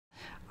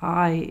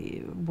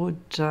I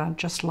would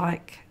just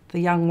like the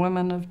young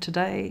women of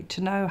today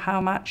to know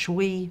how much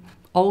we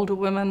older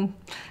women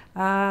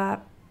are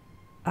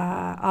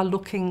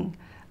looking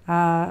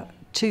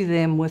to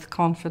them with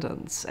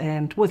confidence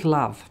and with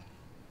love.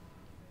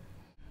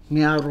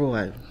 Me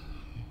aroa.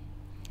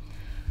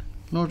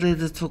 No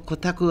reira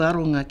tō taku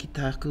aronga ki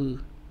tāku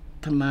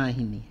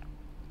tamāhini.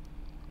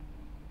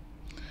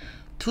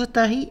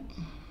 Tuatahi,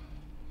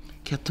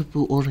 kia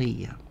tupu ora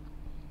ia.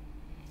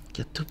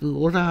 Kia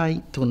tupu ora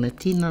ai tōna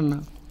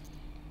tinana,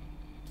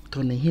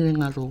 tōna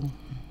hirengaro,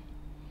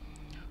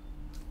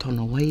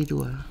 tōna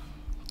wairua,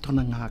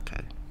 tōna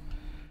ngākau.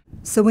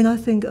 So when I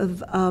think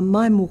of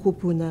my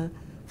mokopuna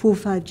 4 or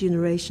 5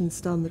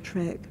 generations down the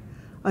track,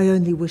 I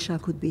only wish I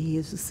could be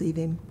here to see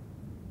them.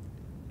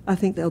 I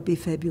think they'll be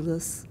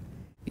fabulous.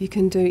 You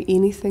can do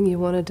anything you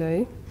want to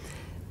do,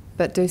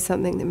 but do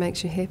something that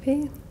makes you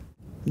happy.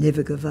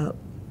 Never give up.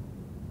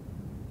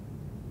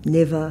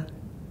 Never,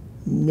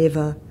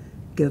 never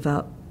give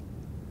up.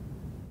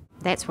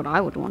 That's what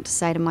I would want to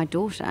say to my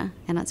daughter,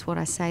 and it's what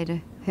I say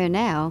to her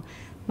now.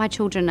 My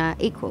children are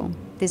equal.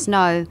 There's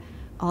no,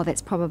 oh,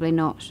 that's probably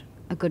not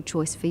a good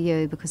choice for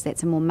you because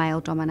that's a more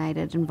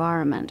male-dominated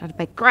environment. I'd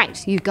be,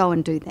 great, you go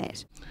and do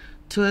that.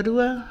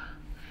 Tuarua,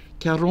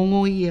 kia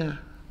rongo ia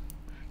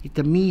I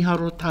te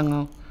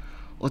Mihingarangi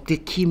o te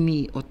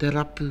kimi o te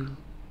rapu,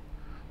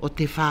 o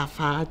te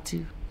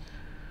whāwhātu,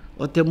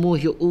 o te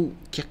mōhio u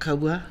kia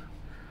kaua,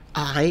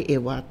 ai e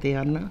wā te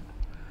ana,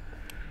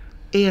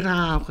 e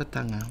rā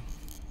Aotearoa.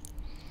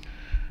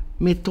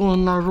 Me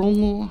tōna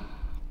rongo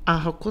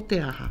aha ko te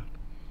aha,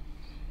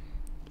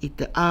 I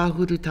te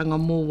āhurutanga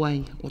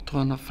mōwai o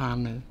tōna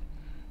whānau,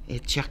 e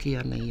tiaki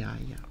ana I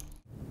aia.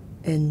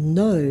 And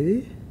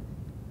know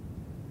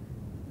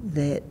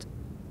that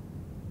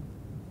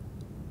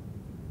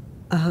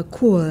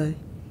ahakoa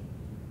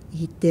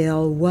I te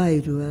ao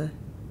wairua,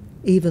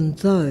 even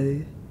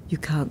though you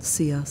can't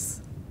see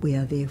us, we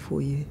are there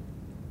for you.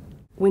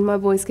 When my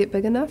boys get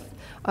big enough,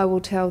 I will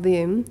tell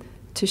them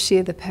to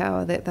share the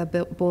power that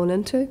they're born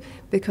into,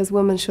 because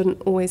women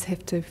shouldn't always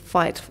have to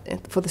fight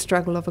for the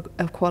struggle of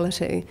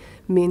equality.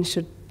 Men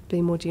should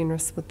be more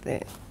generous with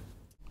that.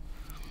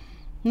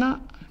 Nā,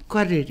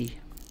 kua reri.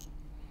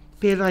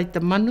 Pērā I te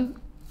manu,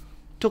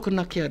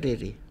 tokuna kia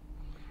reri.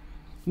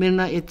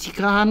 Mena e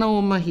tika ana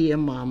o mahi e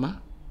māma,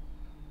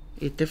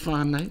 e te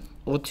whānau,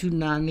 o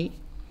tūnāne.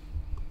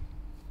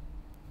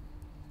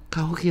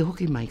 Ka hoki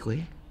hoki mai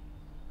koe.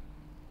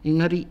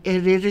 Engari e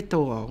rere tō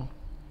ao,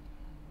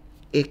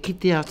 e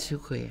kite atu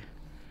koe,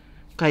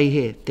 kai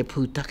he te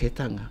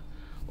pūtaketanga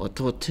o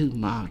tō tū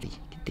Māori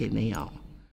ki tēnei ao.